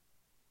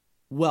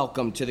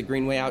Welcome to the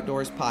Greenway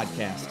Outdoors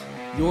Podcast,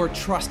 your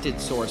trusted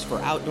source for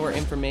outdoor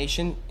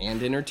information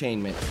and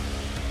entertainment.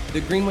 The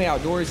Greenway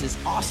Outdoors is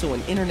also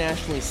an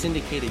internationally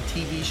syndicated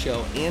TV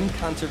show and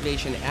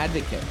conservation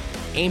advocate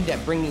aimed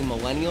at bringing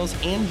millennials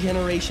and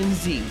Generation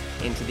Z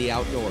into the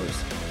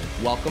outdoors.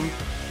 Welcome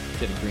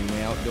to the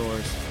Greenway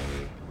Outdoors.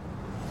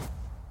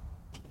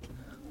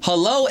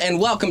 Hello and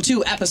welcome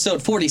to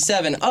episode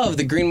 47 of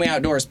the Greenway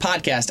Outdoors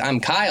Podcast.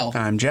 I'm Kyle.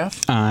 I'm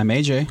Jeff. I'm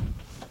AJ.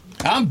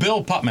 I'm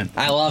Bill Putman.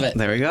 I love it.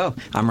 There we go.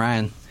 I'm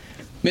Ryan.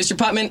 Mr.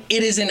 Putman,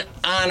 it is an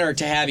honor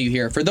to have you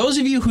here. For those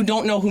of you who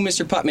don't know who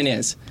Mr. Putman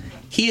is,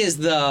 he is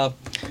the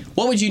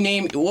what would you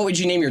name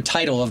your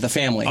title of the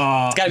family?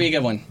 It's got to be a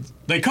good one.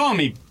 They call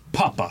me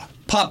Papa.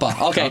 Papa.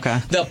 Okay.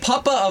 The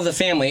Papa of the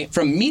family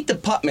from Meet the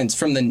Putmans,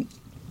 from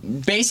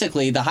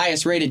basically the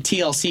highest rated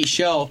TLC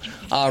show,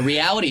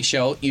 reality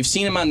show. You've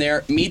seen him on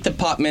there, Meet the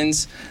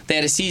Putmans. They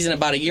had a season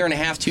about 1.5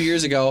 years, 2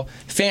 years ago.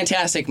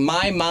 Fantastic.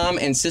 My mom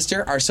and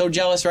sister are so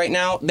jealous right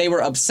now. They were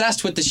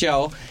obsessed with the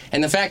show.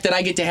 And the fact that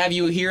I get to have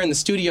you here in the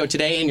studio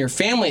today and your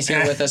family's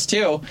here with us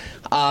too,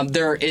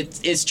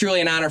 it's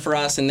truly an honor for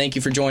us, and thank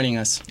you for joining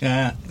us.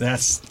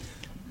 That's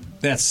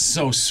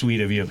so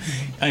sweet of you.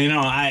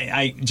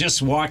 I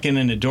just walking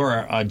in the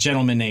door, a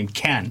gentleman named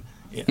Ken.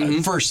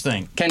 First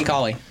thing. Ken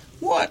Colley.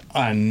 What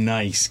a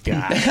nice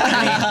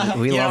guy.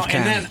 We love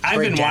Ken. And then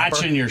I've been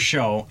watching your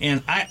show,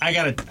 and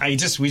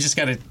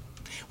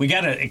we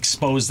gotta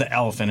expose the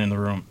elephant in the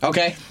room.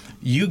 Okay.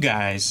 You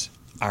guys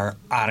are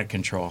out of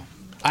control.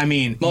 I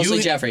mean,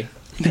 mostly Jeffrey.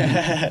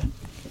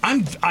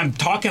 I'm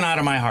talking out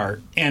of my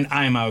heart, and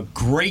I'm a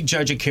great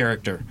judge of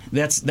character.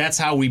 That's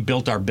how we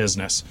built our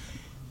business.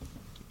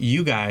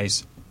 You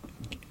guys,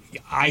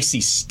 I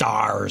see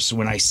stars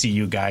when I see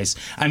you guys.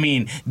 I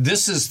mean,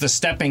 this is the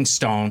stepping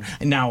stone.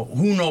 Now,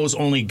 who knows?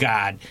 Only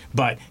God.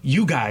 But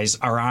you guys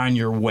are on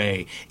your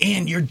way,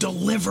 and you're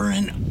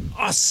delivering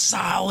a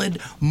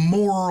solid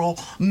moral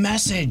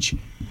message.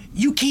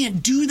 You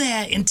can't do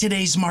that in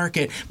today's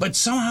market, but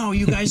somehow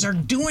you guys are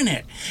doing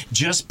it.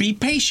 Just be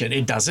patient.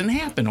 It doesn't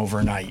happen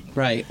overnight.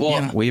 Right.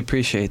 Well, we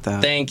appreciate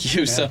that. Thank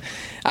you. Yeah. So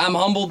I'm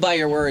humbled by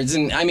your words.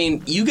 And I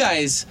mean, you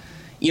guys,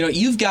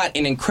 you've got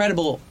an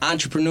incredible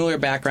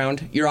entrepreneurial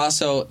background. You're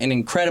also an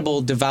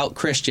incredible devout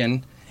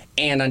Christian.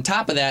 And on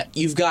top of that,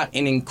 you've got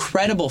an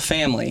incredible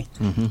family.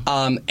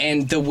 Mm-hmm.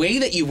 And the way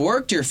that you've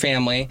worked your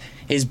family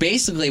is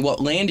basically what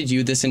landed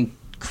you this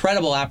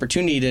incredible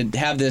opportunity to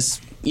have this,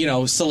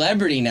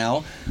 celebrity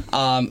now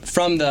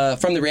from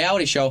the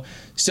reality show.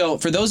 So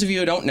for those of you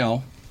who don't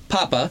know,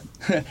 Papa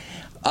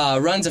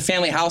runs a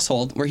family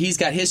household where he's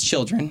got his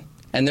children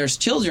and there's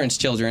children's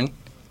children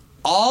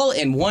all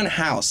in one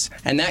house.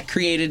 And that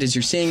created, as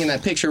you're seeing in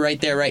that picture right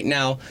there right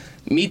now,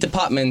 Meet the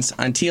Putmans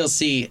on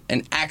TLC,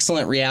 an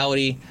excellent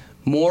reality,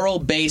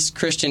 moral-based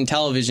Christian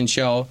television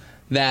show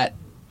that,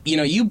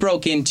 you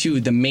broke into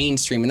the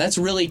mainstream. And that's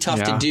really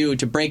tough to do,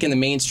 to break in the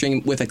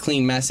mainstream with a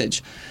clean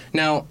message.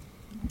 Now,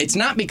 it's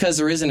not because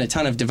there isn't a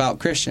ton of devout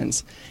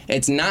Christians.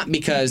 It's not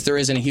because there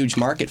isn't a huge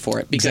market for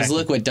it. Because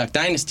Look what Duck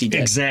Dynasty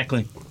did.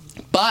 Exactly.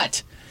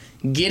 But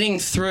getting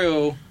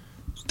through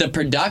the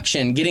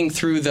production, getting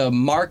through the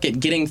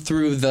market, getting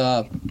through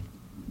the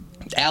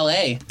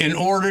LA. In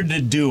order to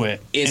do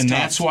it, and tough.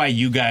 That's why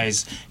you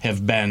guys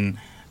have been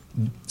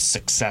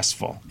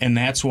successful, and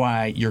that's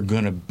why you're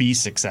going to be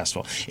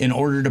successful. In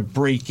order to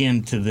break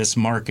into this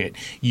market,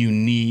 you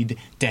need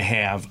to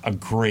have a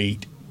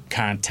great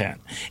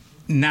content.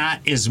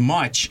 Not as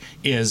much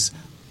as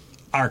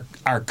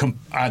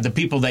the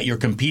people that you're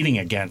competing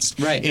against.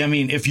 Right. I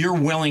mean, if you're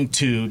willing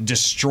to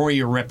destroy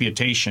your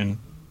reputation,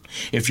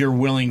 if you're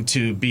willing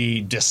to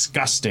be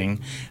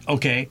disgusting,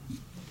 okay,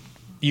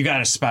 you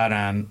got a spot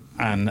on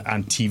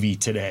TV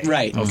today.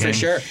 Right, okay? For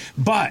sure.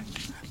 But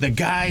the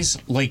guys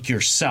like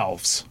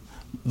yourselves,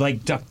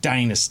 like Duck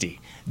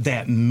Dynasty,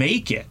 that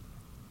make it,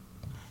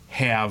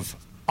 have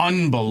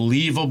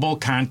unbelievable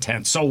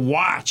content. So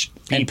watch,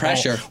 people. And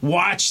pressure.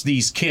 Watch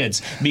these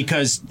kids,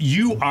 because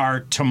you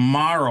are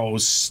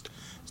tomorrow's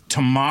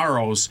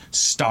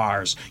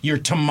stars. You're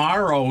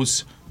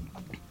tomorrow's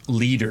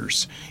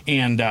leaders,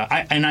 and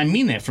I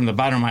mean that from the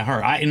bottom of my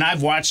heart.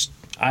 I've watched,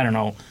 I don't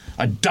know,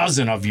 a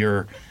dozen of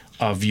your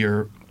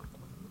podcasts.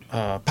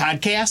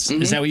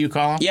 Mm-hmm. Is that what you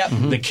call them? Yep.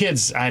 Mm-hmm. The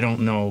kids, I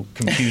don't know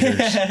computers.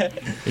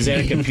 Is that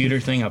a computer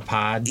thing? A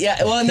pod?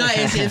 Yeah. Well, no,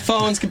 it's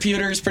phones,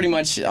 computers, pretty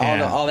much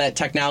all that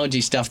technology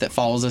stuff that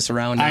follows us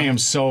around now. I am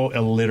so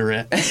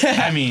illiterate.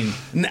 I mean,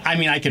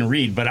 I can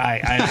read, but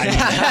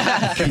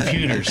I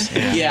computers.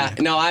 Yeah.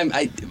 No,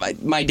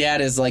 my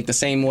dad is like the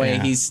same way.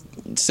 Yeah. He's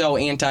so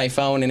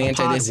anti-phone and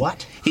anti this.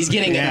 What? He's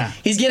getting it.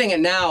 He's getting it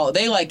now.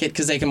 They like it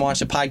because they can watch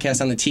the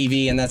podcast on the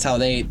TV, and that's how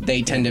they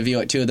tend to view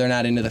it too. They're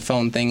not into the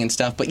phone thing and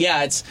stuff. But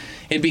yeah,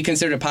 it'd be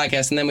considered a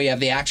podcast, and then we have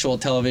the actual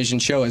television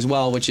show as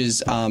well, which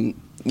is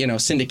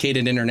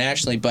syndicated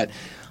internationally. But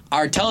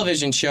our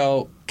television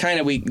show,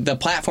 the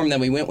platform that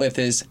we went with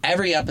is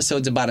every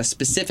episode's about a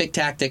specific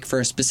tactic for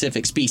a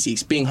specific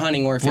species, being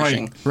hunting or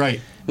fishing.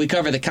 Right. We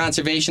cover the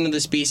conservation of the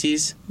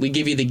species. We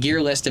give you the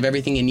gear list of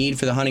everything you need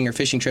for the hunting or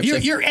fishing trips.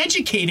 You're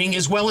educating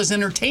as well as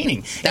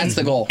entertaining. That's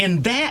the goal.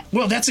 And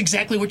that's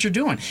exactly what you're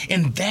doing.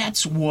 And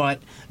that's what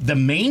the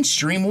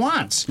mainstream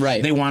wants.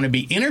 Right. They want to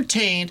be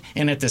entertained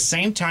and at the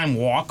same time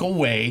walk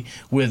away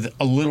with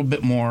a little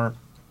bit more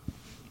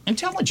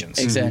intelligence.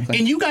 Exactly.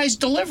 And you guys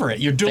deliver it.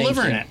 You're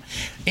delivering Thank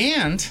it.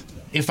 And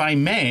if I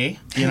may,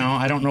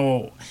 I don't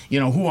know,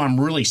 who I'm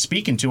really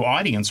speaking to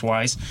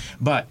audience-wise,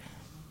 but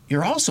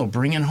you're also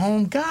bringing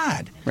home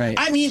God. Right.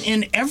 I mean,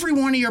 in every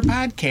one of your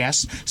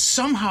podcasts,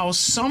 somehow,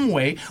 some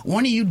way,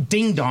 one of you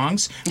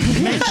ding-dongs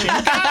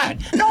mentioned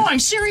God. No, I'm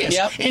serious.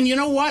 Yep. And you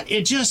know what?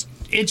 I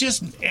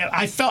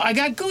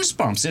got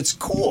goosebumps. It's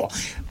cool.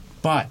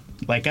 But,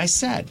 like I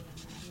said,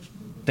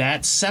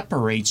 that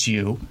separates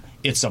you.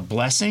 It's a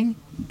blessing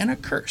and a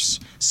curse.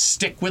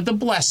 Stick with the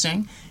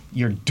blessing.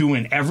 You're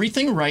doing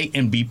everything right,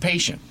 and be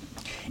patient.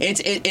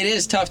 It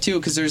is tough too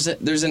because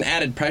there's an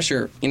added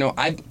pressure.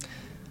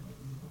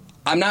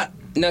 I'm not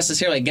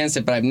necessarily against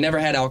it, but I've never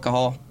had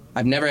alcohol.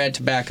 I've never had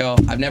tobacco.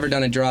 I've never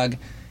done a drug,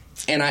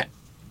 and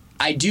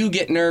I do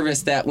get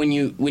nervous that when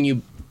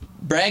you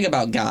brag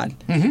about God,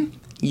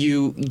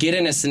 you get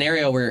in a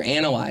scenario where you're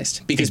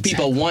analyzed because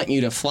people want you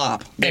to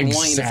flop. They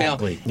want you to fail.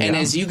 Yeah. And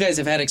as you guys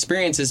have had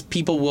experiences,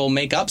 people will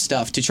make up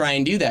stuff to try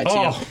and do that to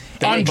you.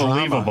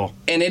 Unbelievable.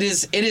 And it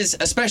is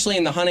especially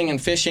in the hunting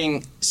and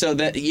fishing, so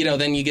that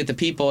then you get the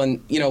people,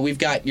 and we've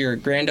got your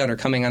granddaughter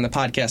coming on the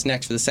podcast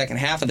next for the second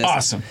half of this.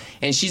 Awesome.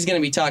 And she's going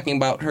to be talking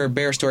about her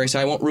bear story, so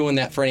I won't ruin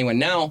that for anyone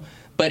now.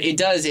 But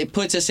it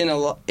puts us in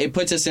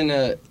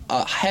a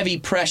heavy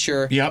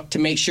pressure to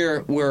make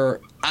sure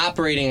we're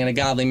operating in a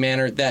godly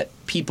manner that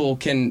people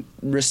can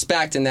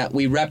respect and that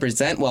we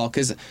represent well.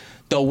 Because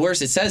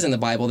it says in the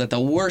Bible that the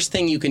worst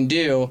thing you can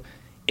do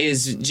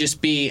is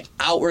just be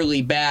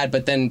outwardly bad,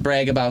 but then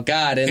brag about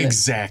God. And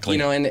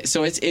exactly. And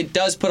so it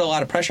does put a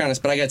lot of pressure on us.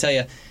 But I got to tell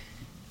you,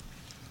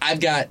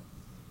 I've got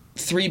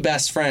 3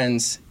 best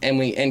friends,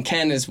 and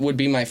Ken would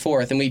be my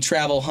 4th, and we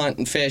travel, hunt,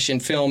 and fish,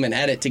 and film, and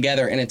edit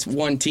together, and it's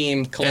one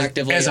team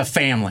collectively. As a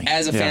family.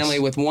 As a family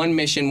with one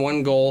mission,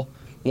 one goal,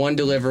 one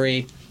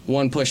delivery,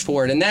 one push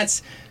forward. And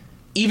that's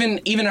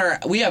even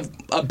we have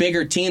a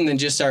bigger team than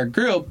just our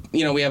group.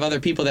 We have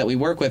other people that we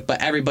work with,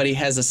 but everybody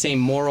has the same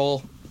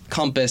moral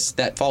compass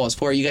that follows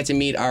forward. You got to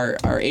meet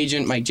our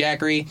agent, Mike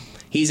Jackery.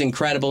 He's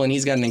incredible, and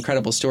he's got an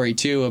incredible story,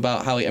 too,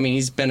 about how,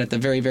 he's been at the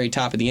very, very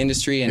top of the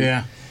industry.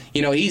 And,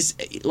 he's,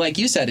 like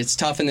you said, it's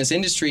tough in this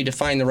industry to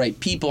find the right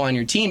people on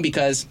your team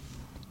because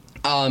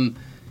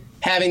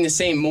having the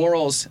same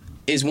morals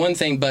is one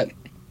thing, but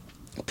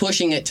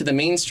pushing it to the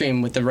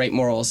mainstream with the right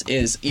morals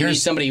is you need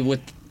somebody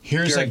with...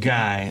 Here's a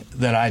guy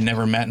that I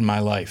never met in my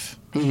life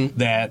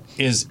that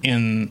is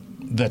in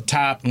the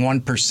top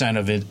 1%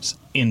 of his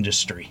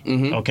industry,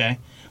 okay?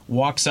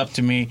 Walks up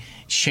to me,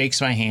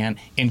 shakes my hand,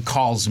 and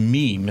calls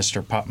me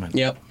Mr. Putman.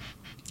 Yep.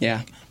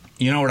 Yeah.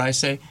 You know what I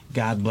say?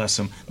 God bless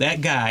him.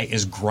 That guy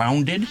is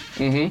grounded.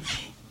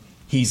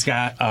 He's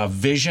got a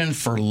vision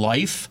for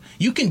life.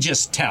 You can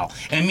just tell.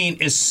 I mean,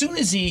 as soon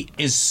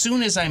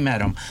as I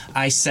met him,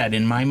 I said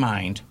in my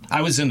mind,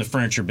 I was in the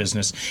furniture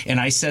business, and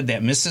I said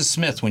that Mrs.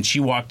 Smith, when she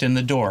walked in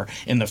the door,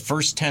 in the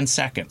first 10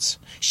 seconds,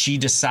 she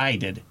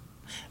decided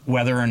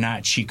whether or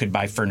not she could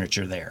buy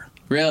furniture there.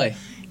 Really?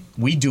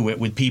 We do it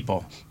with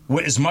people.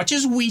 As much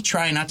as we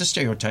try not to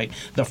stereotype,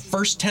 the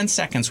first 10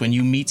 seconds when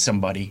you meet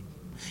somebody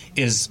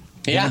is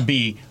going to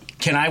be,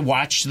 can I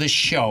watch this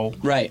show?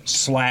 Right. /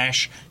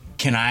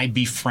 can I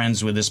be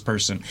friends with this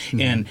person?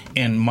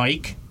 And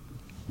Mike,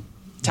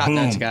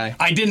 top-notch guy.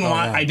 I didn't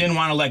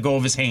want to let go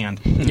of his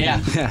hand.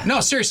 Yeah.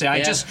 No, seriously,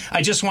 I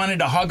just wanted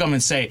to hug him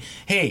and say,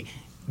 hey,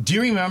 do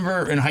you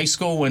remember in high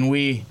school when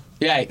we...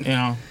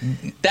 Yeah,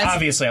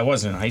 obviously I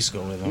wasn't in high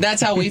school with him.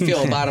 That's how we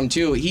feel about him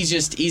too.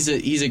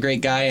 He's a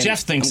great guy. And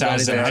Jeff thinks I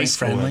was in high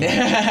school with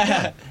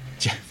him.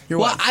 You're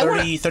what,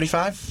 30,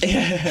 35,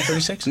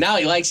 36? Now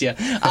he likes you.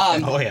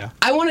 Oh yeah.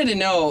 I wanted to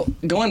know,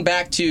 going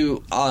back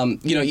to,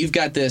 you've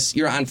got this.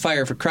 You're on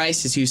fire for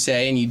Christ, as you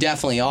say, and you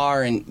definitely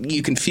are, and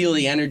you can feel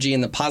the energy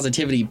and the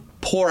positivity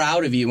pour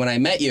out of you when I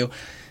met you.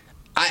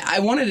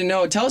 I wanted to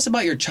know, tell us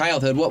about your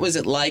childhood. What was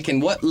it like,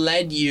 and what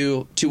led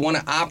you to want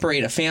to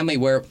operate a family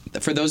where,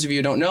 for those of you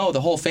who don't know,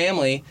 the whole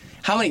family,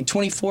 how many,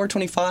 24,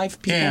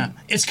 25 people? Yeah,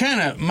 it's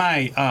kind of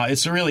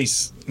it's really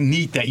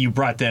neat that you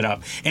brought that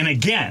up. And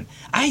again,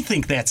 I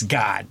think that's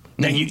God.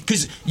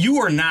 Because you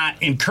were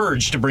not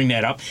encouraged to bring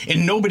that up,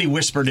 and nobody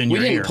whispered in your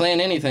ear. We didn't plan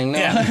anything, no.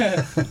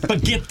 Yeah.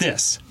 But get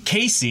this.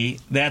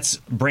 Casey, that's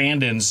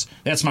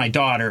my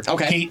daughter.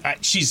 Okay.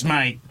 She's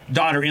my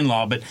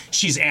daughter-in-law, but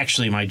she's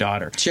actually my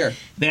daughter. Sure.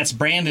 That's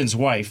Brandon's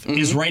wife,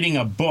 is writing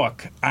a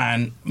book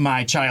on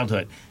my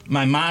childhood.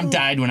 My mom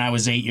died when I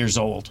was 8 years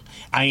old.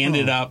 I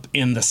ended up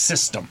in the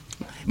system.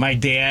 My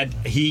dad,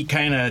 he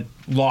kind of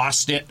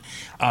lost it.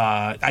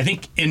 I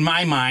think in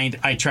my mind,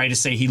 I try to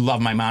say he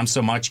loved my mom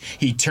so much,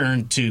 he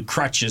turned to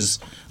crutches,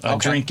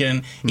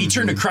 drinking. He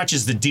turned to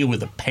crutches to deal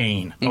with the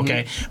pain,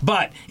 okay?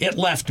 But it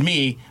left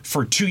me,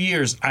 for 2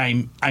 years,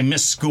 I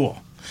missed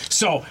school.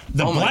 So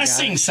the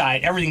blessing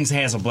side, everything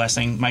has a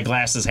blessing. My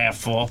glass is half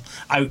full.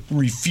 I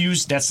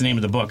refuse, that's the name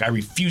of the book, I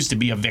refuse to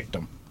be a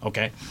victim,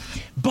 okay?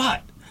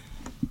 But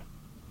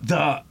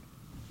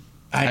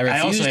I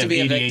also have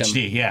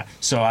ADHD, yeah.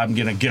 So I'm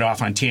going to get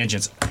off on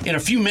tangents. In a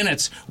few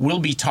minutes, we'll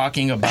be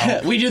talking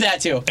about... We do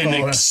that, too. An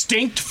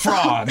extinct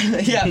frog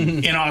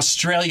in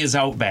Australia's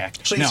outback.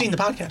 So you've seen the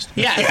podcast.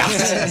 Yeah.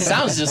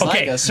 Sounds just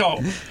like us. So...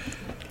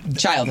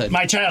 Childhood.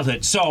 My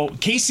childhood. So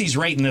Casey's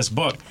writing this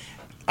book,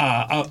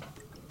 and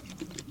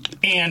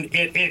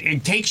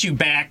it takes you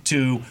back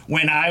to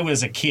when I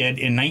was a kid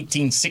in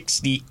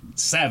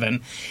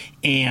 1967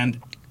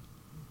 and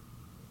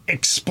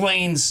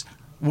explains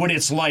what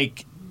it's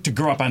like to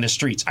grow up on the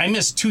streets. I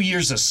missed 2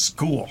 years of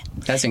school.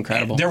 That's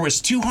incredible. There was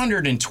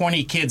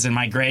 220 kids in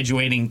my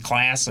graduating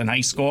class in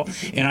high school,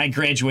 and I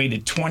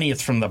graduated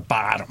 20th from the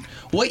bottom.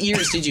 What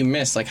years did you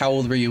miss? Like, how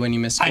old were you when you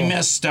missed school? I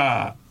missed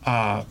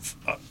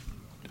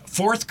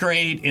fourth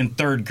grade and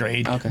third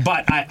grade. Okay.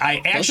 But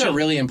I actually... Those are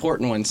really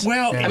important ones.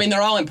 Well... I mean,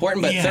 they're all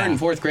important, but third and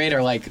fourth grade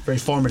are like... Very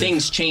formative.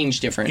 Things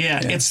change different.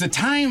 Yeah, it's the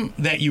time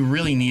that you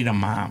really need a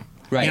mom.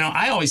 Right. You know,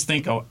 I always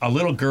think a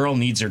little girl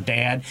needs her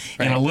dad,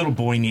 and a little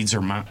boy needs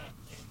her mom.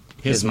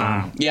 His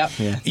mom. Yep.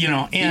 Yeah. You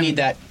know, and... You need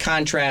that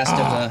contrast of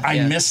the...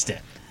 I missed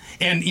it.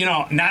 And, you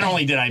know, not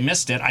only did I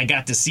miss it, I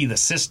got to see the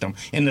system.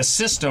 And the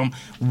system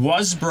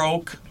was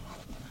broke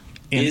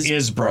and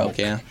is broke.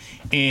 Yeah.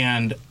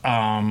 And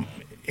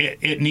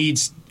it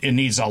needs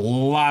a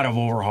lot of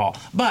overhaul.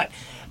 But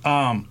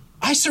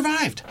I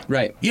survived.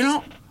 Right. You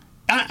know?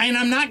 And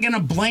I'm not going to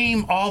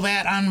blame all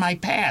that on my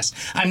past.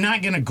 I'm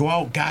not going to go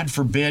out, God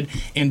forbid,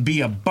 and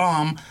be a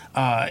bum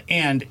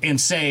and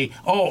say,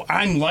 oh,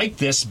 I'm like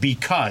this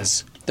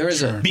because...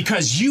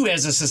 Because you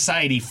as a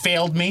society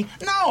failed me?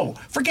 No,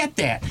 forget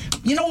that.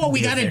 You know what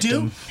we got to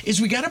do?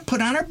 Is we got to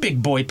put on our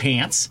big boy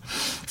pants,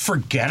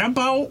 forget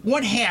about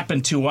what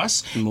happened to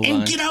us,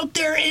 and get out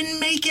there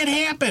and make it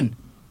happen.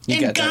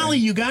 And golly,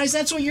 you guys,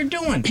 that's what you're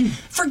doing.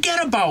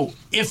 Forget about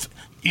if...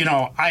 You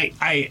know,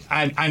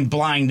 I'm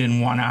blind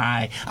in one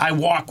eye. I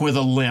walk with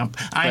a limp.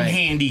 I'm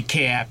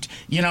handicapped.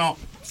 You know,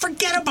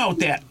 forget about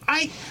that.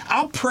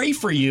 I'll pray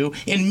for you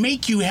and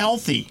make you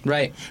healthy.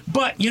 Right.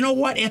 But you know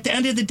what? At the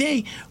end of the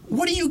day,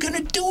 what are you going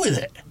to do with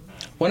it?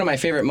 One of my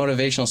favorite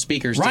motivational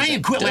speakers.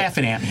 Ryan, quit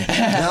laughing at me.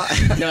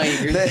 No,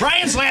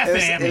 Ryan's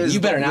laughing at me.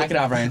 You better knock it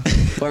off, Ryan.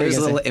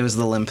 It was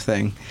the limp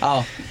thing.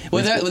 Oh,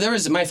 well, there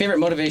was my favorite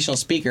motivational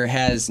speaker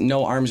has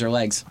no arms or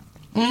legs.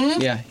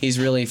 Mm-hmm. Yeah, he's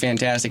really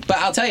fantastic. But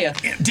I'll tell you,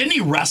 didn't he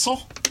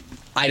wrestle?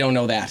 I don't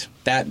know that.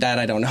 That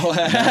I don't know.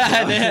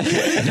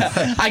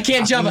 I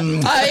can't jump.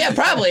 Yeah,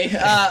 probably.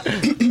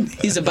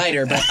 He's a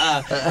biter, but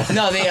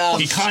no.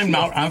 He climbed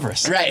Mount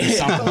Everest. Right.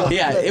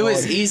 Yeah,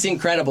 he's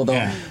incredible though.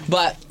 Yeah.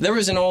 But there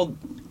was an old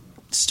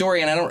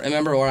story, and I don't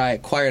remember where I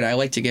acquired it. I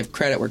like to give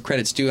credit where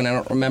credit's due, and I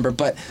don't remember.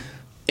 But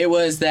it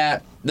was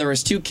that there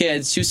was two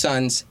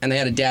sons, and they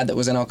had a dad that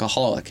was an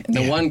alcoholic. And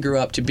the one grew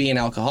up to be an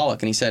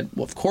alcoholic, and he said,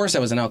 well, of course I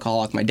was an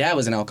alcoholic. My dad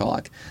was an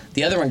alcoholic.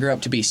 The other one grew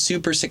up to be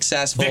super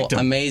successful,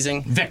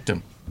 amazing.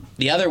 Victim.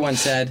 The other one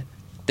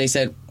they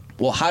said,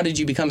 well, how did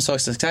you become so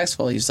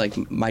successful? He's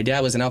like, my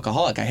dad was an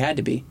alcoholic. I had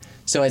to be.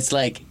 So it's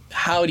like,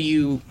 how do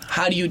you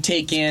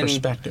take in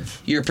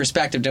your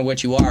perspective to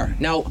what you are?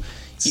 Now,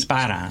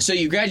 spot on. So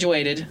you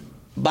graduated...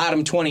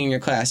 Bottom 20 in your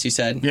class, you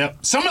said.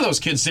 Yep. Some of those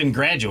kids didn't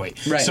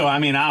graduate. Right. So, I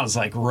mean, I was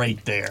like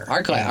right there.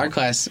 Our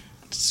class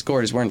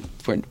scores weren't no.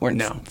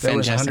 Fantastic. There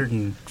was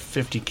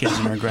 150 kids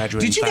in our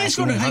graduating class. Did you guys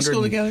go to high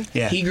school together?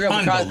 Yeah. He grew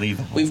up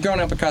Unbelievable. We've grown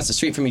up across the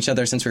street from each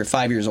other since we were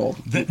 5 years old.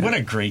 What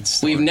a great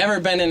story. We've never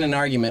been in an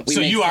argument.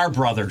 You are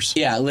brothers.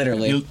 Yeah,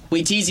 literally.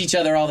 We tease each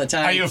other all the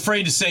time. Are you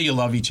afraid to say you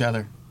love each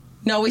other?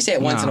 No, we say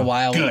it once in a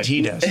while. Good.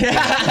 He does.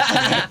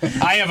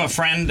 I have a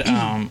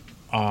friend...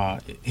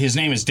 his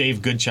name is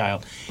Dave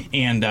Goodchild,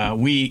 and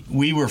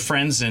we were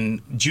friends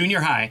in junior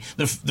high.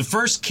 The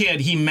first kid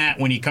he met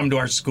when he come to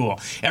our school,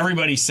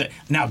 everybody said,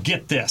 now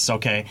get this,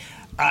 okay,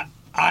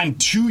 I'm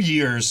 2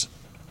 years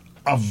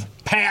of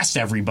past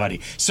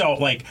everybody. So,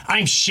 like,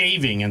 I'm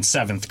shaving in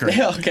 7th grade.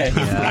 Okay.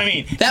 Yeah. I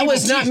mean... That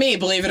was not me,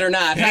 believe it or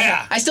not.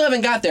 Yeah. I still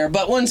haven't got there,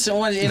 but once in a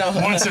while...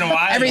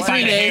 every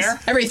 3 days.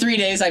 Every 3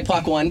 days I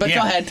pluck one, but go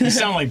ahead. You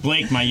sound like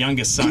Blake, my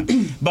youngest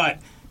son. But...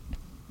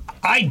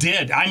 I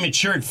did. I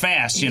matured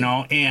fast, you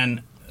know,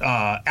 and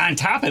on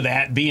top of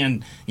that,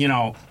 being,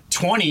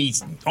 20,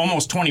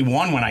 almost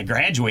 21 when I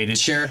graduated.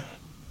 Sure.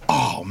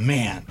 Oh,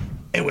 man.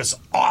 It was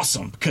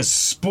awesome because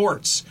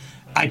sports,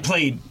 I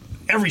played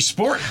every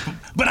sport,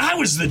 but I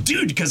was the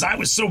dude because I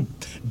was so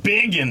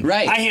big and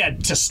I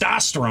had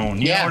testosterone,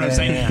 you know what I'm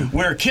saying? Yeah.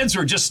 Where kids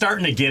were just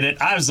starting to get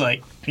it, I was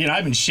like,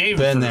 I've been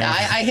shaving for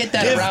I hit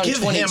that around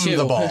 22. Give him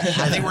the ball.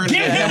 I think we're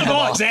give him the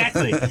ball,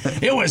 exactly.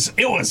 It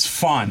was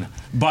fun,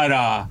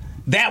 but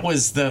that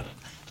was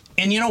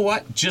and you know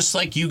what? Just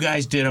like you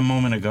guys did a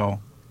moment ago,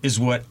 is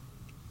what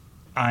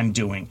I'm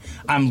doing.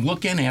 I'm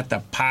looking at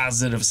the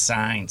positive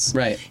signs.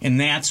 Right. And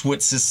that's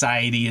what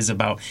society is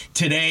about.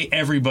 Today,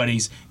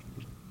 everybody's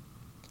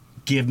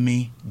give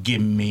me,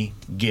 give me,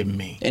 give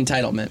me.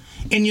 Entitlement.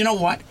 And you know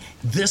what?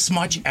 This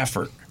much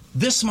effort,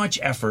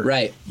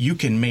 right, you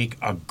can make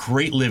a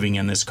great living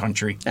in this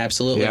country.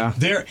 Absolutely. Yeah.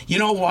 You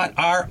know what?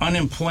 Our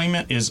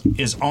unemployment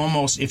is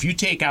almost, if you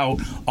take out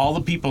all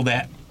the people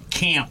that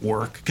can't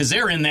work, because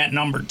they're in that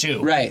number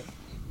too. Right.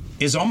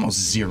 Is almost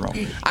zero.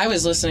 I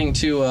was listening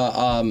to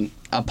a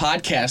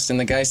podcast, and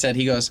the guy said,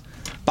 he goes,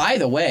 by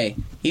the way,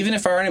 even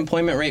if our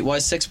unemployment rate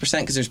was 6%,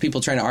 because there's people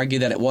trying to argue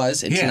that it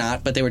was, it's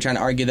not, but they were trying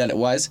to argue that it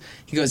was.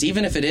 He goes,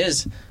 even if it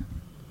is,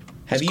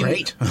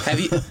 great.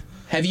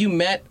 Have you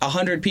met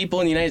 100 people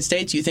in the United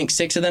States? You think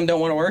 6 of them don't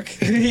want to work?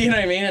 You know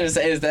what I mean? And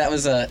that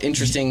was an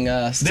interesting.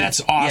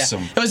 That's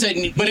awesome. Yeah. It was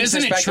a but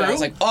isn't it true? I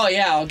was like, oh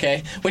yeah,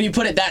 okay. When you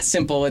put it that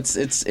simple,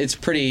 it's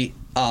pretty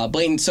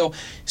blatant. So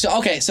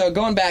okay. So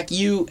going back,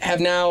 you have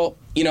now,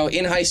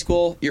 in high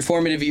school, your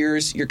formative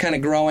years, you're kind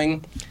of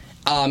growing.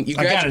 I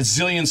got a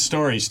zillion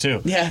stories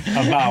too. Yeah.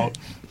 About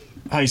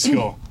high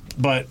school,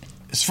 but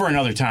it's for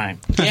another time.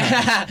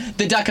 Yeah,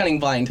 the duck hunting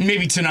blind.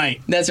 Maybe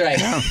tonight. That's right.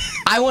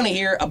 I want to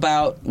hear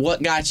about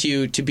what got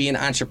you to be an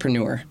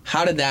entrepreneur.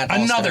 How did that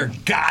all Another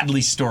start?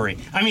 godly story.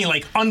 I mean,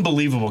 like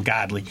unbelievable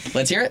godly.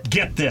 Let's hear it.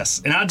 Get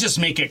this, and I'll just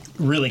make it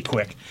really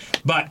quick.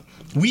 But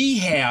we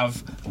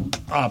have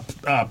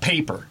a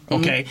paper,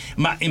 okay?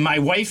 Mm-hmm. My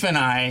wife and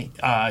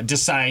I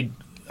decide.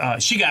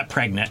 She got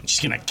pregnant. She's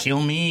going to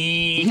kill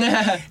me.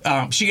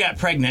 She got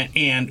pregnant,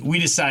 and we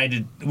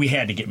decided we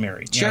had to get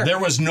married. Sure. There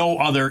was no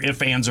other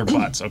ifs, ands, or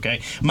buts,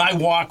 okay? My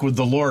walk with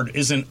the Lord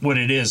isn't what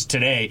it is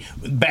today,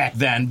 back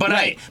then, but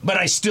right.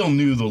 I still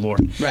knew the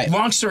Lord. Right.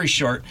 Long story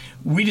short,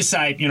 we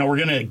decide, we're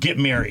going to get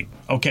married,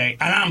 okay?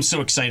 And I'm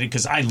so excited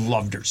because I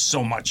loved her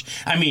so much.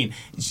 I mean,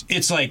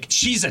 it's like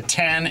she's a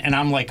 10 and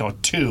I'm like a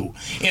 2.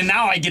 And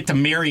now I get to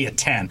marry a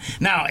 10.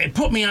 Now, it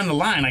put me on the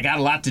line. I got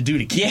a lot to do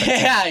to keep it.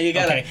 Yeah, you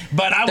got to.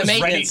 But I was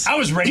ready. I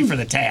was ready for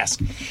the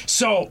task.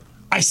 So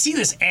I see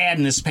this ad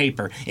in this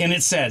paper, and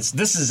it says,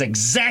 this is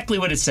exactly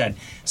what it said.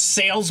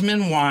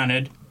 Salesman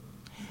wanted,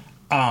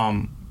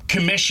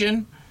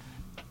 commission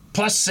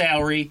plus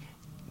salary,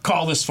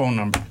 call this phone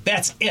number.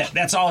 That's it.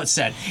 That's all it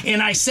said.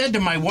 And I said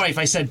to my wife,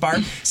 I said,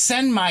 Barb,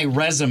 send my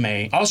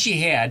resume. All she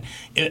had,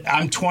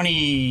 I'm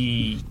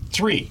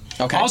 23.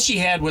 Okay. All she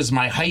had was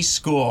my high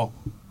school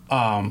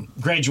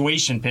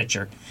graduation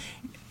picture.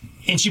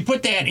 And she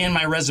put that in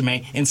my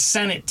resume and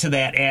sent it to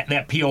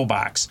that P.O.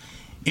 box.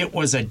 It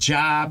was a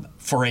job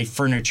for a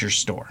furniture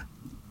store.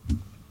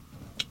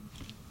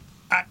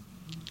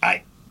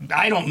 I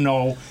don't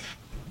know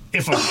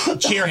if a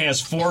chair has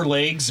 4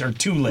 legs or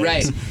 2 legs.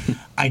 Right.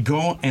 I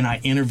go and I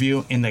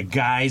interview, and the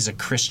guy's a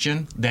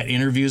Christian that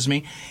interviews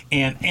me.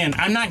 And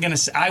I'm not going to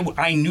say,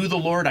 I knew the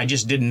Lord, I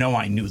just didn't know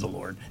I knew the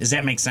Lord. Does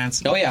that make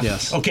sense? Oh, yeah.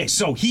 Yes. Okay,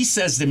 so he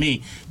says to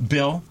me,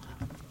 Bill,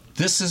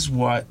 this is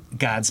what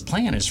God's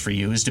plan is for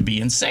you, is to be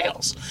in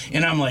sales.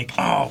 And I'm like,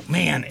 oh,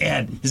 man,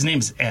 Ed. His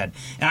name's Ed.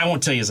 And I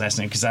won't tell you his last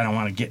name because I don't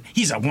want to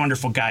he's a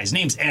wonderful guy. His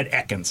name's Ed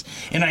Ekins.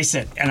 And I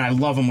said, and I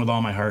love him with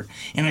all my heart.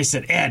 And I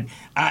said, Ed,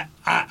 I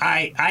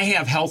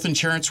have health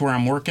insurance where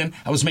I'm working.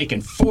 I was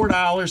making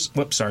I was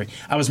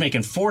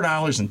making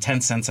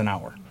 $4.10 an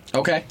hour.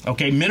 Okay.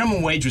 Okay,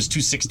 minimum wage was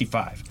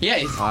 $2.65.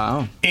 Yeah.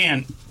 Wow.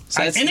 And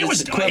So it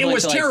was to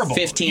like terrible.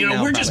 15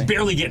 now, we're just probably.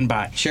 barely getting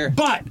by. Sure.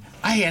 But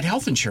I had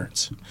health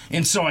insurance.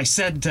 And so I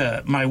said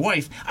to my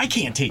wife, I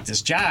can't take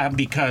this job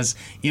because,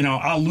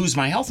 I'll lose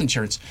my health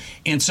insurance.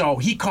 And so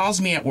he calls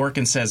me at work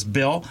and says,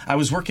 Bill, I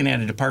was working at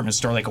a department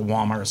store like a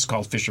Walmart. It's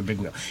called Fisher Big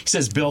Wheel. He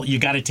says, Bill, you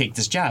got to take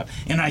this job.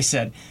 And I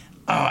said,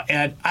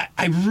 Ed,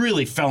 I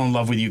really fell in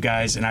love with you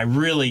guys, and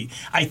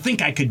I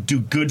think I could do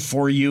good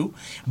for you,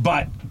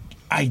 but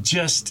I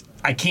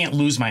can't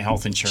lose my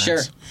health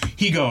insurance. Sure.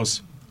 He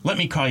goes, let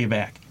me call you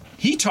back.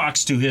 He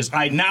talks to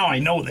now I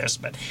know this,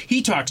 but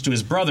he talks to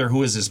his brother,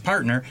 who is his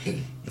partner,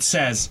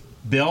 says,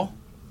 Bill,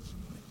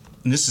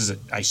 and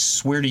I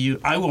swear to you,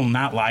 I will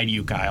not lie to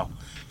you, Kyle.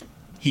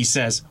 He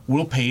says,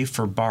 we'll pay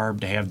for Barb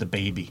to have the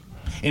baby.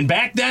 And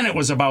back then it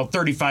was about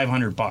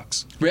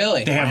 $3,500.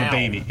 Really? To have Wow. a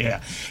baby,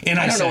 yeah. And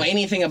I don't know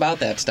anything about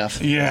that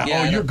stuff.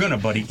 Yeah, you're gonna,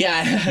 buddy.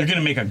 Yeah. You're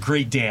gonna make a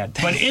great dad.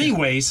 But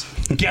anyways,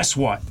 guess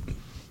what?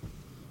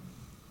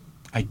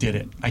 I did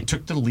it. I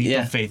took the leap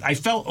of faith. I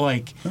felt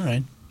like, all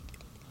right.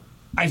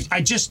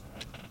 I just...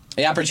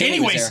 The opportunity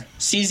was Anyways, there.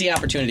 Seize the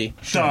opportunity.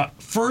 The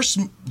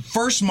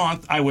first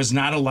month, I was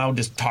not allowed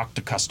to talk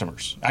to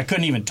customers. I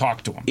couldn't even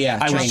talk to them. Yeah,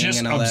 I was training just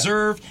and all that.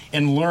 observe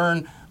and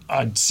learn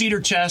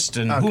cedar chest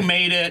and who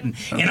made it. And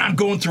I'm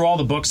going through all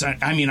the books.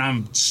 I mean,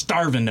 I'm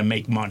starving to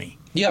make money.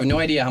 You have no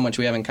idea how much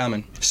we have in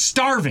common.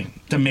 Starving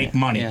to make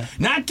money. Yeah.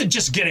 Not to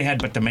just get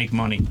ahead, but to make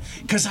money.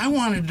 Because I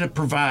wanted to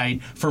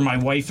provide for my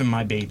wife and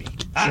my baby.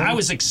 I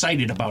was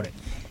excited about it.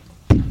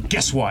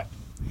 Guess what?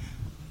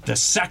 The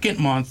second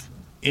month,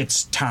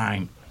 it's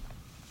time.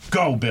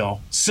 Go,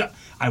 Bill. So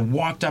I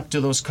walked up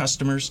to those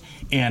customers,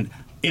 and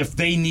if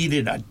they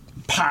needed a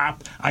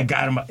pop, I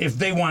got them. If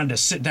they wanted to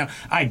sit down,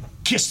 I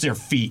kissed their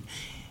feet.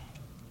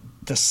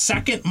 The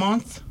second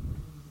month,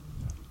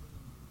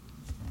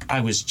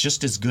 I was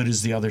just as good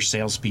as the other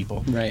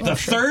salespeople. Right. The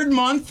third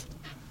month,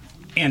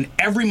 and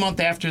every month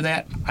after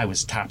that, I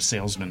was top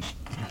salesman.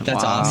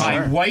 That's awesome.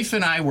 My wife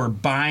and I were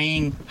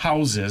buying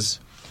houses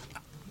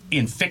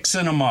and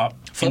fixing them up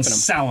Flipping and them.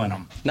 selling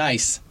them.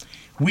 Nice.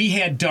 We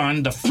had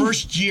done the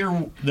first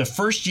year. The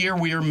first year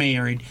we were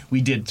married,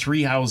 we did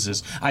 3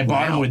 houses. I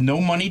bought them with no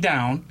money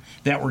down,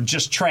 that were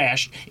just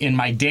trashed. And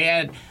my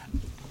dad,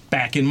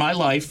 back in my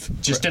life,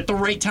 just at the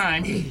right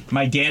time,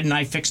 my dad and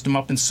I fixed them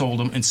up and sold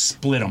them and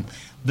split them.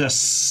 The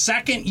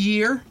second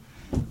year,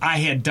 I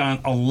had done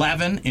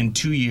 11 in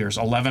 2 years,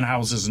 11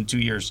 houses in 2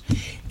 years,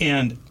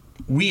 and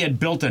we had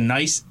built a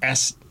nice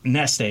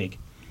nest egg.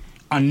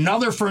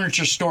 Another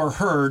furniture store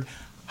heard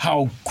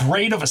how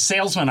great of a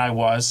salesman I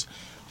was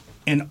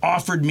and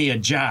offered me a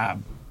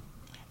job.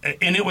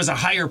 And it was a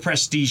higher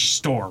prestige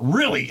store,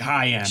 really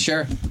high end.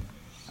 Sure.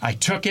 I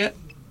took it.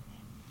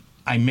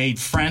 I made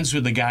friends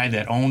with the guy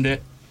that owned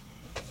it.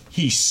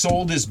 He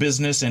sold his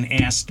business and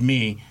asked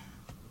me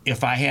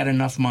if I had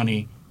enough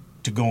money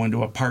to go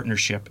into a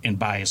partnership and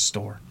buy a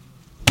store.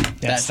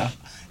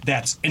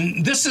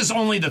 And this is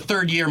only the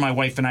third year my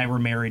wife and I were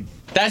married.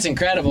 That's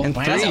incredible. In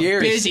That's 3 a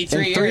years. busy 3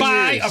 In years.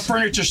 Buy a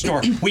furniture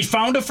store. We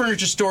found a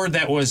furniture store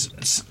that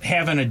was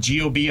having a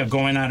GOB, a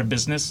going out of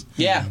business.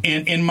 Yeah.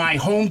 In my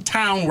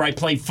hometown where I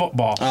played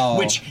football. Oh,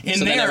 which in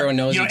so then there, everyone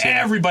knows you too.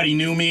 everybody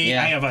knew me.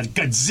 Yeah. I have a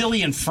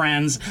gazillion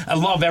friends. I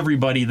love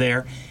everybody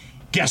there.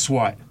 Guess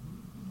what?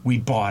 We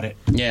bought it.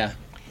 Yeah.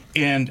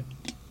 And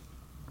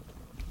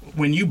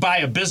when you buy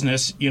a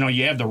business, you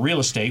have the real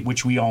estate,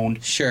 which we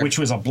owned, Sure. which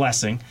was a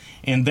blessing.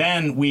 And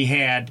then we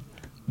had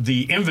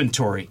the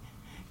inventory.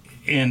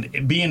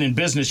 And being in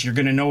business, you're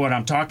going to know what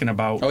I'm talking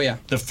about. Oh, yeah.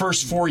 The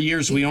first 4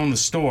 years we owned the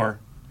store,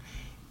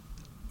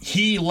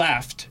 he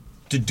left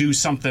to do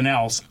something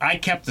else. I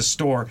kept the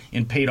store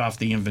and paid off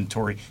the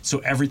inventory, so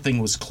everything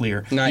was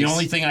clear. Nice. The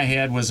only thing I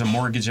had was a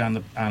mortgage on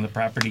the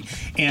property.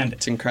 And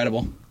It's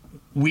incredible.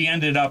 we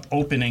ended up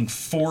opening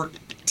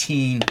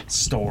 14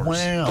 stores.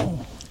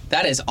 Wow.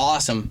 That is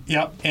awesome.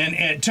 Yep, and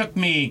it took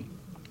me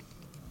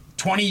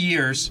 20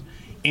 years,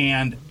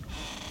 and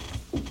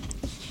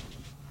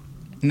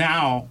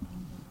now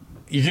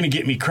you're going to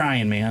get me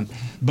crying, man.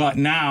 But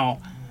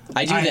now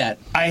I do that.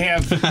 I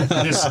have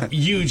this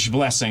huge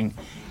blessing.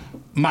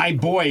 My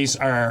boys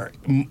are,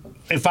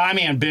 if I'm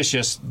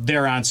ambitious,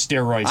 they're on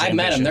steroids. I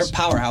met them. They're ambitious.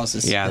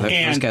 powerhouses. Yeah,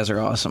 And those guys are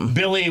awesome.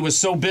 Billy was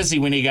so busy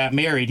when he got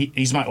married.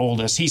 He's my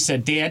oldest. He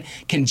said, "Dad,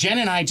 can Jen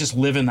and I just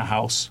live in the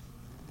house?"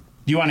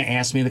 Do you want to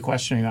ask me the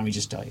question, or you want me to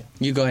just tell you?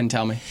 You go ahead and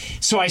tell me.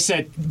 So I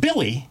said,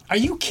 "Billy, are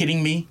you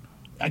kidding me?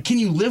 Can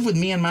you live with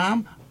me and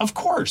Mom?" "Of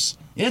course."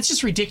 It's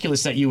just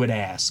ridiculous that you would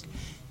ask.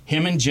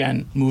 Him and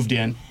Jen moved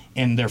in,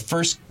 and their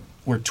first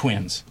were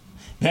twins.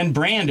 Then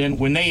Brandon,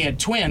 when they had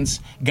twins,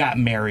 got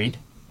married,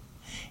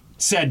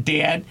 said,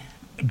 "Dad,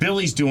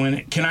 Billy's doing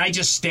it. Can I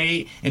just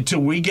stay until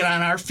we get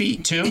on our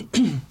feet, too?"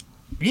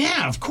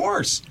 "Yeah, of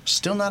course."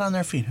 Still not on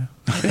their feet, huh?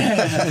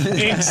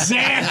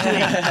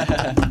 Exactly.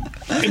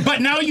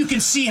 But now you can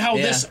see how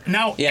Yeah.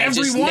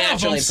 every just one of them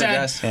naturally said,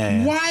 progress.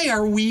 Yeah. "Why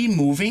are we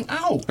moving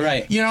out?"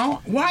 Right.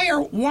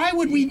 Why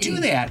would we do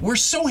that? We're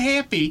so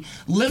happy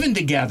living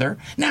together.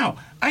 Now,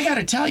 I got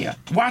to tell you,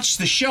 watch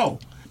the show,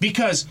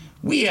 because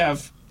we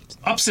have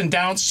ups and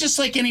downs just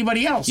like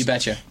anybody else. You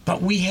betcha.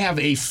 But we have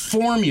a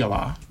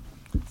formula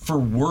for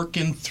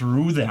working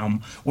through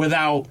them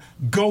without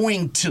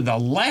going to the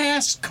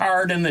last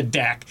card in the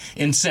deck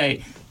and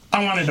say,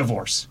 "I want a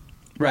divorce."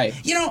 Right.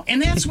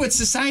 And that's what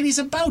society's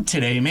about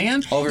today,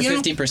 man. Over You know,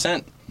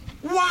 50%.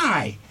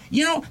 Why?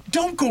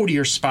 Don't go to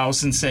your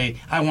spouse and say,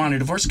 "I want a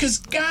divorce," because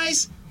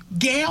guys,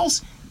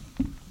 gals,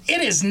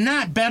 it is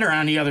not better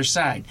on the other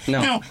side.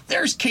 No. Now,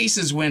 there's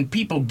cases when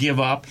people give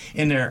up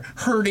and they're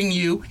hurting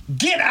you.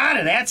 Get out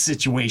of that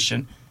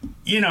situation.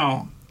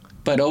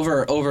 But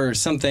over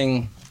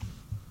something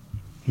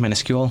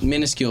Minuscule.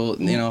 minuscule,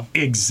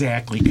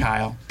 Exactly,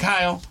 Kyle.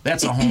 Kyle,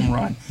 that's a home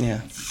run. Yeah.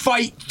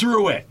 Fight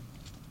through it.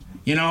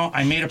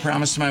 I made a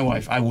promise to my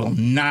wife. I will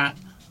not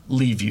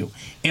leave you.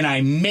 And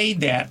I made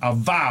that a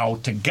vow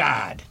to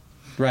God.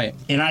 Right.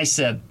 And I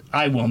said,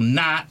 I will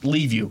not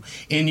leave you.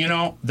 And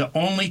the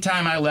only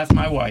time I left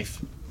my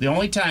wife, the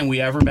only time we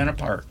ever been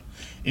apart,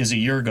 is a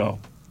year ago.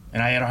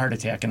 And I had a heart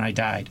attack and I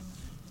died.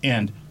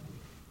 And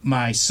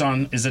my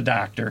son is a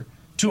doctor.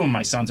 2 of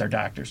my sons are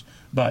doctors.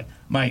 But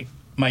my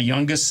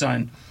youngest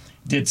son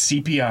did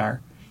CPR.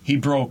 He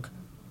broke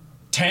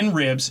 10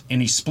 ribs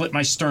and he split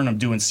my sternum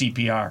doing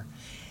CPR.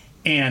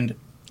 And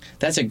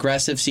That's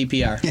aggressive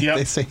CPR. yep,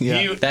 They say,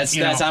 yeah. That's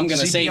I'm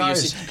gonna save you.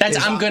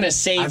 I'm gonna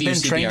save I've you. been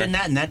CPR. trained in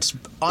that, and that's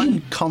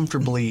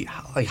uncomfortably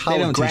like how They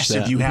don't teach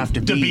aggressive that. you have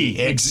to be.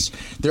 be.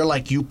 They're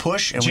like, you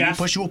push, and when you Jeff?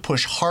 push, you will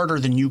push harder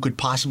than you could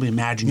possibly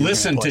imagine. You're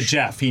listen gonna to push.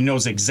 Jeff. He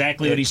knows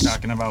exactly what he's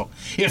talking about.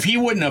 If he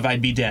wouldn't have,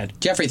 I'd be dead.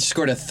 Jeffrey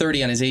scored a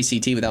 30 on his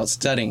ACT without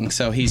studying,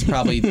 so he's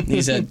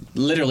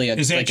literally a.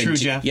 Is that like true, a,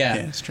 Jeff? Yeah.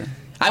 Yeah, it's true.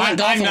 I went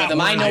golfing with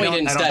him. I know he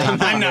didn't study.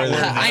 I'm not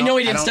worried. I know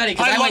he didn't study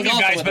because I love went you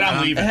golfing guys, with but him.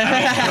 I'm leaving.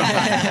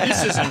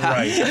 This isn't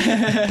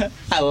right.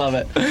 I love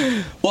it.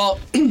 Well,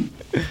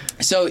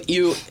 so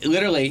you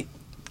literally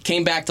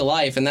came back to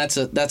life, and that's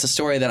a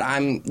story that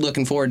I'm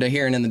looking forward to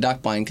hearing in the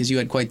duck blind because you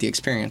had quite the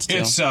experience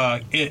too.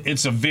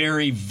 It's a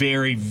very,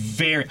 very,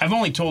 very. I've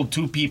only told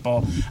 2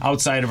 people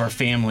outside of our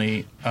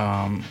family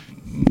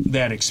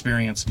that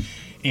experience,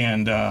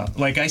 and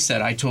like I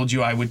said, I told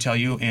you I would tell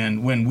you,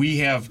 and when we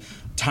have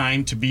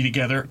time to be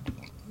together,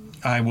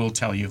 I will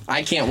tell you.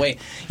 I can't wait.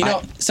 You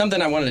know,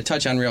 something I wanted to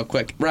touch on real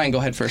quick. Ryan, go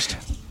ahead first.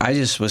 I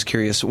just was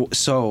curious.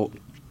 So,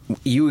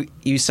 you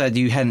said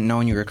you hadn't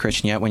known you were a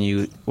Christian yet when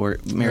you were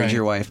married to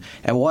your wife.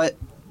 At what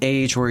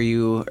age were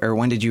you, or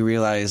when did you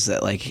realize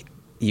that like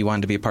you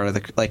wanted to be a part of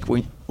the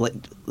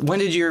when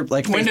did your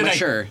faith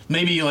mature?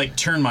 Maybe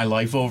turn my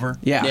life over?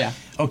 Yeah.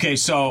 Okay,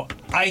 so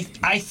I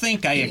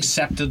think I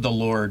accepted the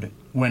Lord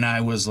when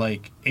I was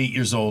 8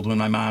 years old when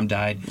my mom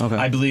died. Okay.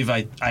 I believe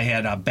I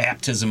had a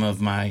baptism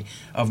of my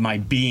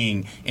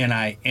being,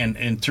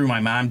 and through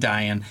my mom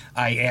dying,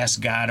 I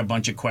asked God a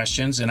bunch of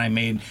questions, and I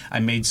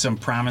made some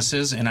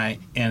promises, and I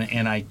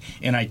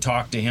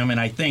talked to Him, and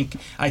I think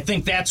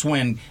that's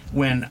when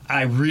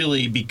I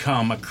really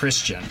become a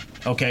Christian.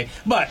 Okay,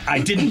 but I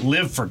didn't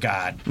live for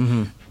God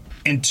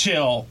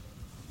until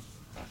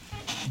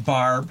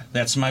Barb,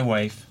 that's my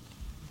wife,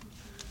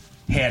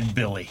 had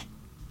Billy,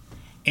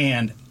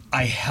 and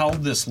I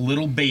held this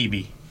little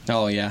baby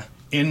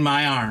in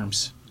my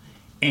arms,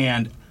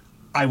 and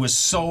I was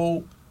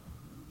so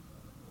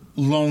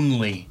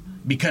lonely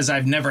because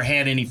I've never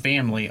had any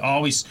family.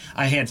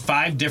 I had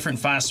 5 different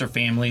foster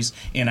families,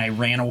 and I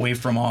ran away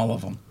from all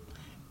of them.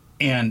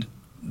 And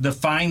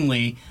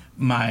finally,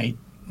 my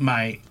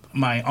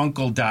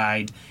uncle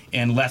died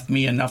and left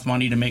me enough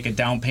money to make a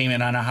down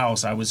payment on a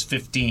house. I was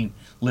 15,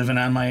 living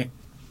on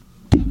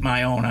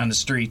my own on the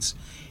streets.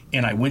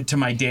 And I went to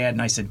my dad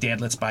and I said,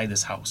 Dad, let's buy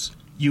this house.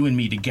 You and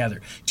me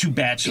together. 2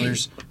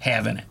 bachelors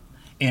having it.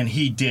 And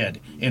he did.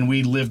 And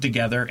we lived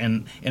together,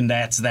 and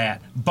that's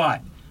that.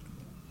 But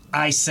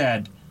I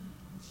said,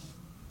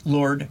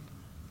 Lord,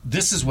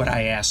 this is what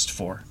I asked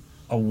for.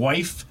 A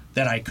wife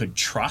that I could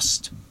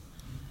trust.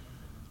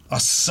 A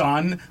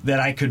son that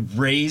I could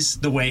raise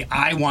the way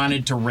I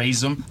wanted to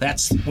raise him.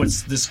 That's what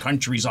this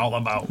country's all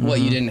about.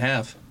 What you didn't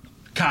have.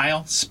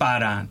 Kyle,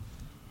 spot on.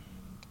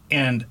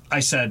 And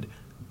I said,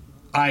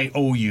 I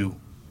owe you.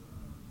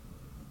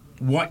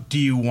 What do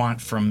you want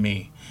from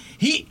me?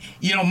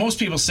 Most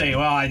people say,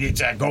 well, I need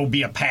to go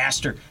be a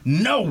pastor.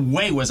 No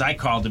way was I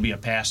called to be a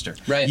pastor.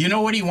 Right. You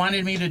know what he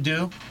wanted me to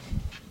do?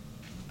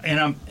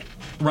 And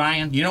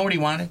Ryan, you know what he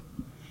wanted?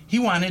 He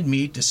wanted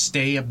me to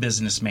stay a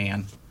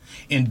businessman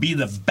and be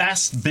the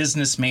best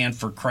businessman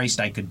for Christ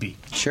I could be.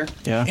 Sure.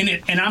 Yeah.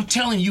 And I'm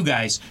telling you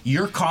guys,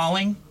 your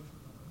calling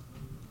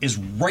is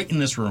right in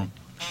this room.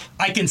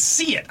 I can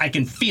see it. I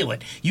can feel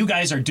it. You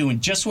guys are doing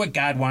just what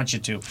God wants you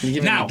to. You're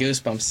giving now, me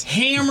goosebumps.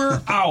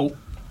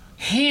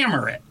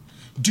 Hammer it.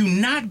 Do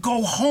not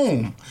go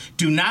home.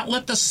 Do not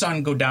let the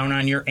sun go down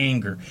on your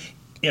anger.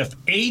 If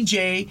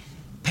AJ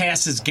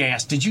passes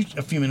gas, did you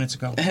a few minutes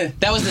ago?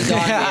 That was the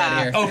dog we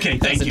had here. Okay,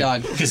 thank you. The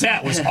dog. Because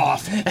that was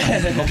awful.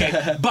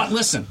 Okay, but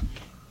listen,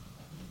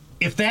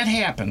 if that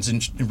happens in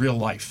real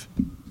life,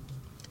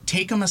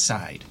 take him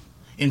aside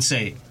and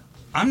say,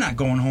 I'm not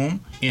going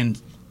home,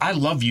 and I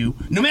love you.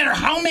 No matter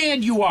how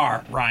mad you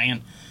are,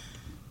 Ryan,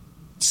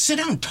 sit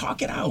down,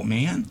 talk it out,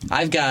 man.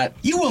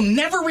 You will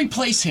never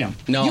replace him.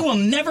 No. You will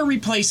never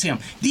replace him.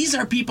 These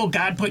are people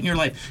God put in your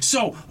life.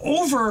 So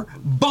over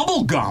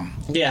bubble gum,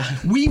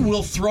 we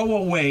will throw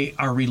away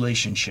our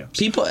relationships.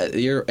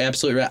 You're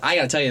absolutely right. I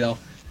got to tell you, though,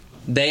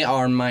 they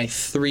are my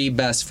 3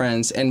 best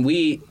friends, and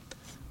we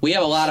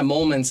have a lot of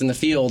moments in the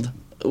field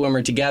when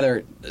we're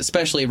together,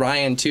 especially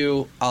Ryan,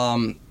 too,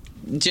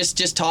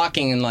 just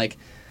talking and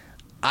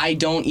I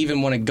don't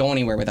even want to go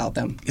anywhere without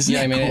them. Isn't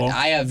that cool?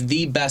 I have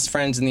the best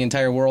friends in the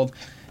entire world.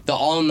 The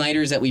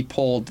all-nighters that we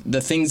pulled,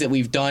 the things that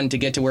we've done to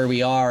get to where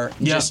we are,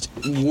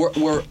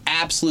 we're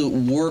absolute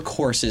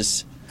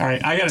workhorses. All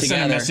right, I got to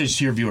send a message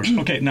to your viewers.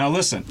 Okay, now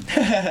listen.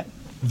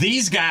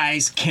 These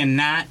guys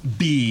cannot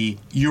be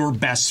your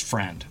best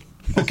friend.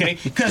 Okay?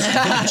 Because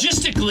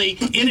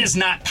logistically, it is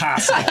not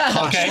possible.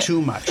 Okay? Costs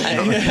too much.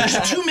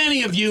 There's too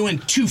many of you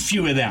and too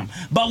few of them.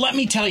 But let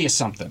me tell you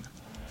something.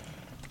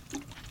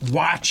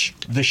 Watch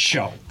the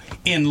show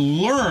and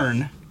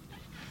learn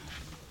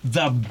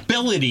the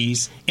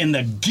abilities and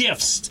the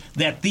gifts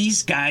that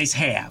these guys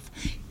have.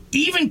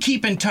 Even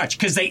keep in touch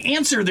because they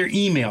answer their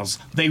emails.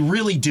 They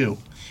really do.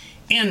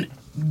 And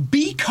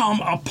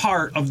become a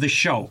part of the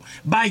show.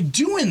 By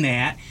doing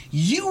that,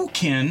 you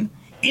can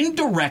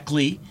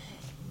indirectly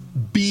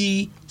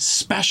be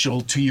special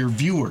to your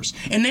viewers.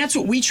 And that's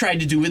what we tried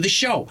to do with the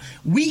show.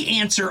 We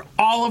answer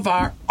all of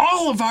our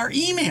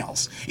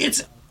emails.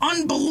 It's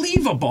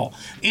unbelievable,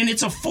 and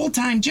it's a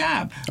full-time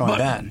job.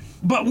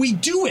 But we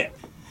do it.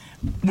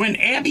 When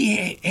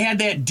Abby had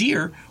that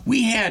deer,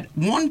 we had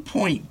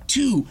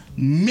 1.2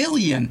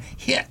 million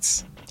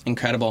hits.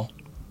 Incredible.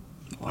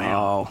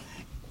 Wow.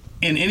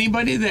 And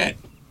anybody that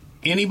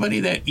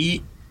anybody that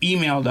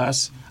emailed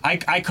us,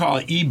 I call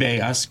it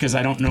eBay us because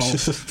I don't know.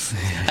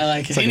 I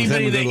like it.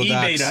 Anybody that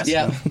eBayed us.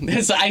 Yeah,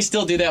 I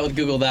still do that with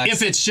Google Docs.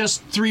 If it's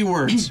just 3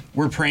 words,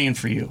 we're praying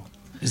for you.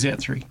 Is that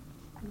 3?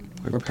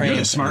 We're praying.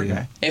 You're a smart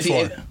guy.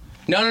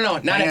 No,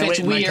 not if it's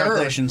we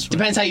or.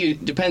 Depends how you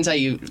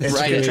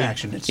write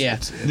it. Yeah,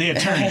 the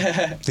attorney.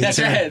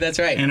 That's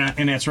right.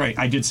 And that's right.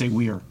 I did say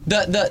we are.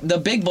 The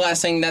big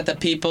blessing that the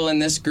people in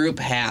this group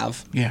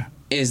have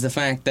is the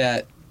fact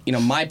that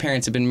my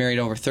parents have been married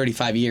over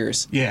 35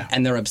 years. Yeah,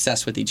 and they're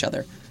obsessed with each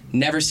other.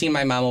 Never seen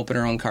my mom open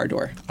her own car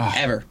door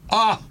ever.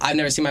 I've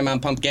never seen my mom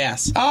pump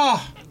gas.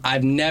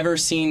 I've never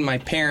seen my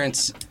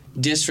parents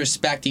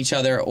disrespect each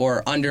other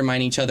or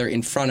undermine each other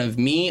in front of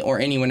me or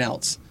anyone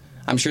else.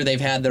 I'm sure they've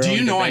had their own. Do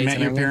you know I debates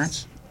met your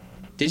parents?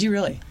 Did you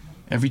really?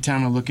 Every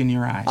time I look in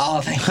your eyes.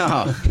 Oh, thank you.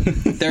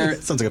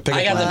 Sounds like a pickup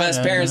I got the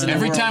best parents in the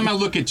world. Every time I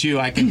look at you,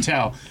 I can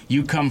tell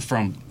you come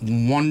from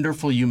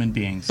wonderful human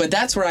beings. But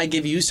that's where I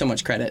give you so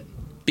much credit,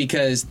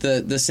 because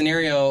the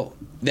scenario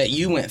that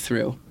you went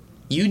through,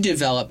 you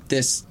developed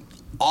this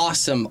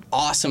awesome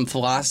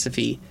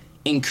philosophy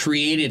and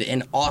created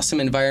an awesome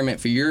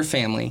environment for your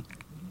family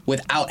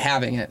without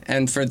having it.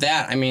 And for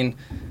that, I mean,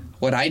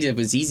 what I did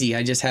was easy.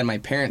 I just had my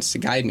parents to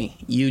guide me.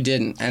 You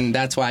didn't, and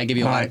that's why I give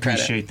you a lot of credit.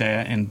 I appreciate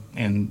that,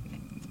 and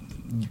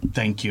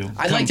thank you.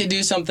 I'd like to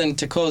do something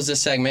to close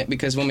this segment,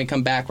 because when we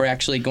come back, we're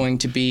actually going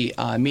to be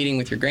meeting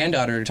with your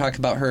granddaughter to talk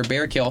about her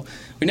bear kill.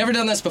 We've never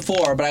done this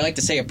before, but I like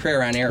to say a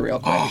prayer on air real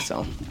quick.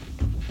 So,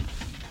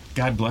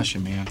 God bless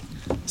you, man.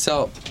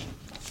 So,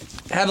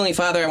 Heavenly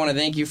Father, I want to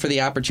thank you for the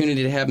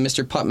opportunity to have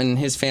Mr. Putman and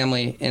his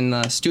family in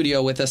the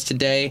studio with us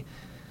today.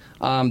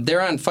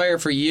 They're on fire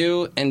for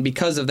you, and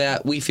because of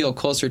that, we feel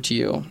closer to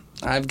you.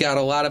 I've got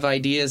a lot of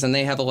ideas, and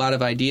they have a lot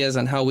of ideas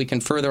on how we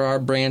can further our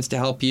brands to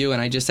help you,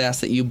 and I just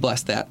ask that you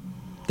bless that.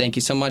 Thank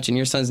you so much. In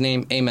your son's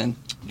name, amen.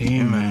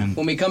 Amen.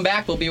 When we come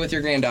back, we'll be with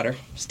your granddaughter.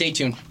 Stay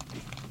tuned.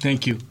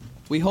 Thank you.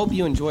 We hope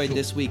you enjoyed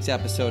this week's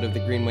episode of The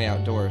Greenway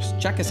Outdoors.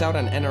 Check us out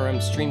on NRM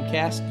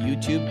Streamcast,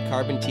 YouTube,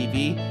 Carbon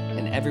TV,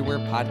 and everywhere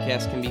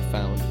podcasts can be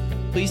found.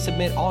 Please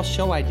submit all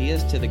show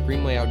ideas to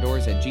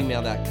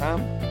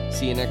thegreenwayoutdoors@gmail.com.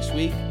 See you next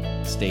week.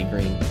 Stay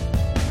green.